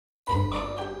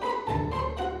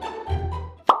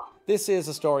This is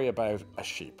a story about a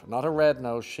sheep, not a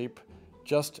red-nosed sheep,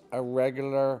 just a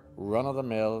regular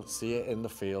run-of-the-mill, see it in the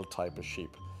field type of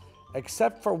sheep.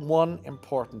 Except for one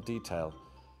important detail.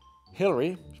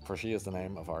 Hillary, for she is the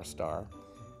name of our star,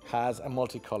 has a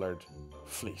multicoloured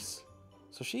fleece.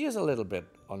 So she is a little bit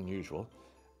unusual,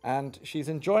 and she's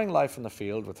enjoying life in the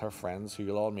field with her friends who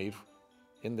you'll all meet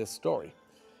in this story.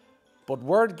 But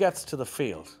word gets to the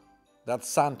field that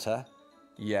Santa,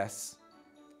 yes,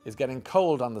 is getting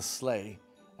cold on the sleigh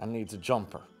and needs a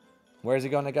jumper. Where's he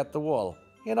going to get the wool?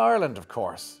 In Ireland, of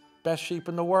course. Best sheep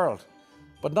in the world.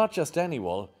 But not just any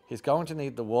wool. He's going to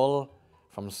need the wool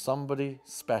from somebody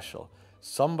special.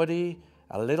 Somebody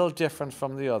a little different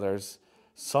from the others.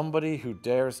 Somebody who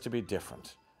dares to be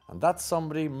different. And that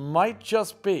somebody might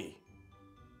just be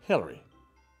Hillary.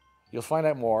 You'll find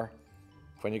out more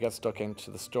when you get stuck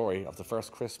into the story of the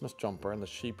first Christmas jumper and the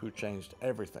sheep who changed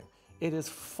everything. It is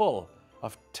full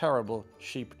of terrible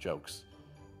sheep jokes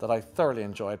that I thoroughly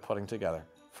enjoyed putting together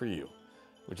for you.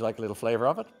 Would you like a little flavour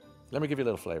of it? Let me give you a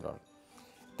little flavour of it.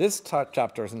 This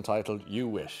chapter is entitled You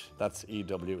Wish. That's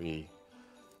E-W-E.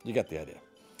 You get the idea.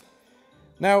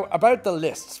 Now, about the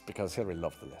lists, because Hillary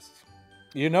loved the lists.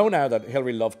 You know now that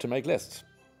Hillary loved to make lists.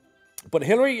 But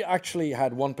Hillary actually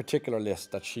had one particular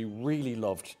list that she really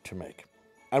loved to make.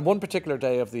 And one particular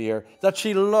day of the year that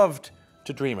she loved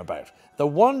to dream about. The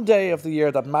one day of the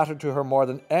year that mattered to her more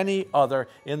than any other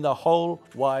in the whole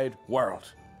wide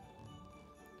world.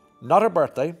 Not her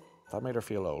birthday, that made her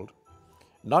feel old.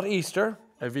 Not Easter,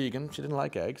 a vegan, she didn't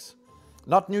like eggs.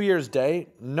 Not New Year's Day,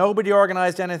 nobody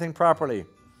organised anything properly.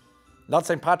 Not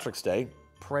St. Patrick's Day,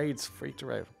 parades freaked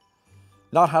her out.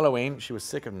 Not Halloween, she was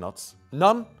sick of nuts.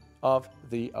 None of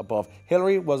the above.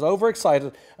 Hillary was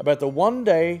overexcited about the one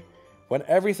day when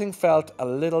everything felt a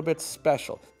little bit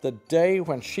special. The day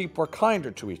when sheep were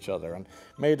kinder to each other and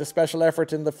made a special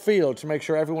effort in the field to make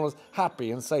sure everyone was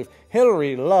happy and safe.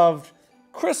 Hillary loved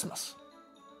Christmas.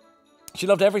 She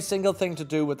loved every single thing to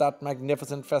do with that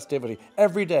magnificent festivity.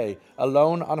 Every day,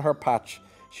 alone on her patch,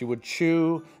 she would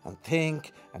chew and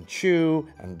think and chew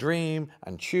and dream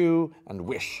and chew and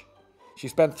wish. She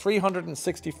spent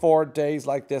 364 days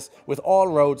like this, with all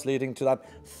roads leading to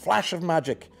that flash of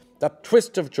magic, that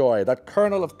twist of joy, that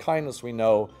kernel of kindness we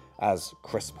know as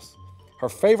Christmas. Her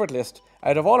favourite list,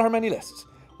 out of all her many lists,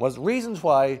 was reasons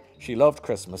why she loved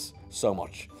Christmas so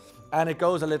much. And it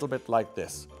goes a little bit like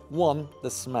this. 1, the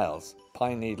smells,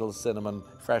 pine needles, cinnamon,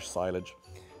 fresh silage.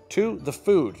 2, the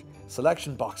food,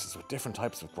 selection boxes with different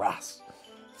types of grass.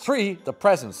 3, the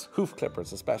presents, hoof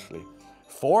clippers especially.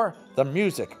 4, the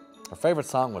music. Her favourite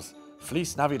song was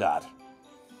Feliz Navidad.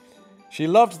 She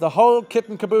loved the whole kit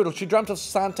and caboodle. She dreamt of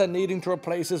Santa needing to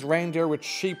replace his reindeer with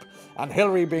sheep and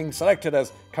Hillary being selected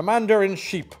as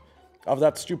commander-in-chief of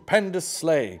that stupendous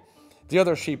sleigh. The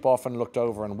other sheep often looked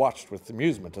over and watched with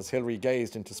amusement as Hillary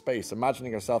gazed into space,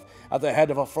 imagining herself at the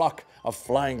head of a flock of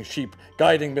flying sheep,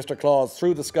 guiding Mr. Claus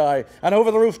through the sky and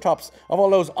over the rooftops of all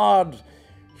those odd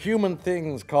human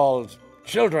things called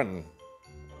children.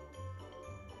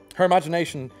 Her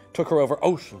imagination took her over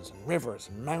oceans and rivers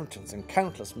and mountains and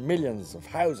countless millions of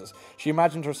houses. She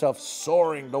imagined herself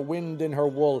soaring, the wind in her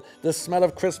wool, the smell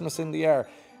of Christmas in the air.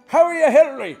 "How are you,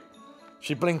 Hillary?"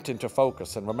 She blinked into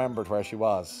focus and remembered where she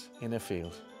was, in a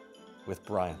field, with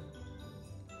Brian.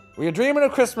 "Were you dreaming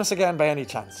of Christmas again by any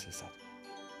chance?" he said.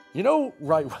 "You know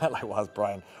right well I was,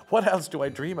 Brian. What else do I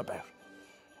dream about?"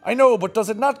 "I know, but does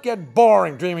it not get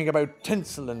boring dreaming about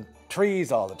tinsel and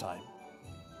trees all the time?"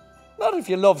 "Not if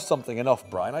you love something enough,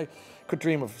 Brian. I could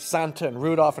dream of Santa and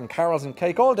Rudolph and carols and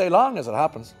cake all day long as it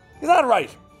happens." "Is that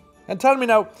right? And tell me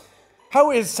now,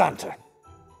 how is Santa?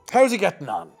 How's he getting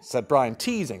on?" said Brian,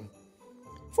 teasing.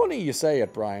 "Funny you say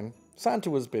it, Brian.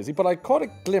 Santa was busy, but I caught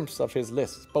a glimpse of his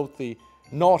lists, both the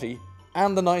naughty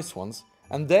and the nice ones,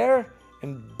 and there,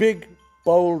 in big,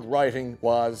 bold writing,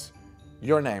 was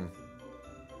your name.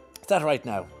 Is that right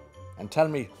now? And tell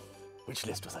me, which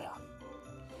list was I on?"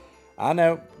 "I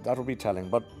know, that will be telling,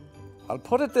 but I'll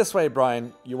put it this way,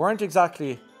 Brian. You weren't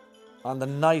exactly on the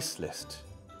nice list."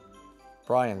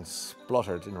 Brian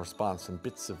spluttered in response, and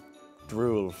bits of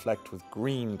drool flecked with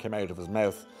green came out of his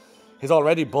mouth. His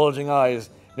already bulging eyes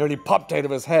nearly popped out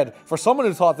of his head. For someone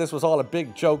who thought this was all a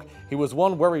big joke, he was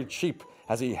one worried sheep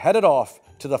as he headed off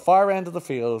to the far end of the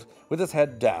field with his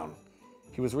head down.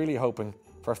 He was really hoping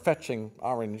for a fetching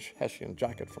orange Hessian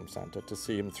jacket from Santa to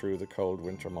see him through the cold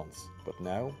winter months. But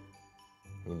now,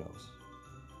 who knows?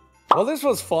 Well, this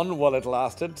was fun while it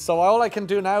lasted, so all I can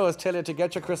do now is tell you to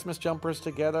get your Christmas jumpers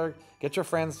together, get your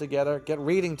friends together, get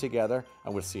reading together,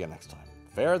 and we'll see you next time.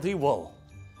 Fare thee wool.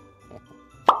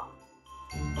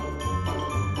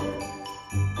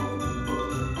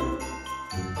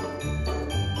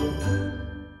 you.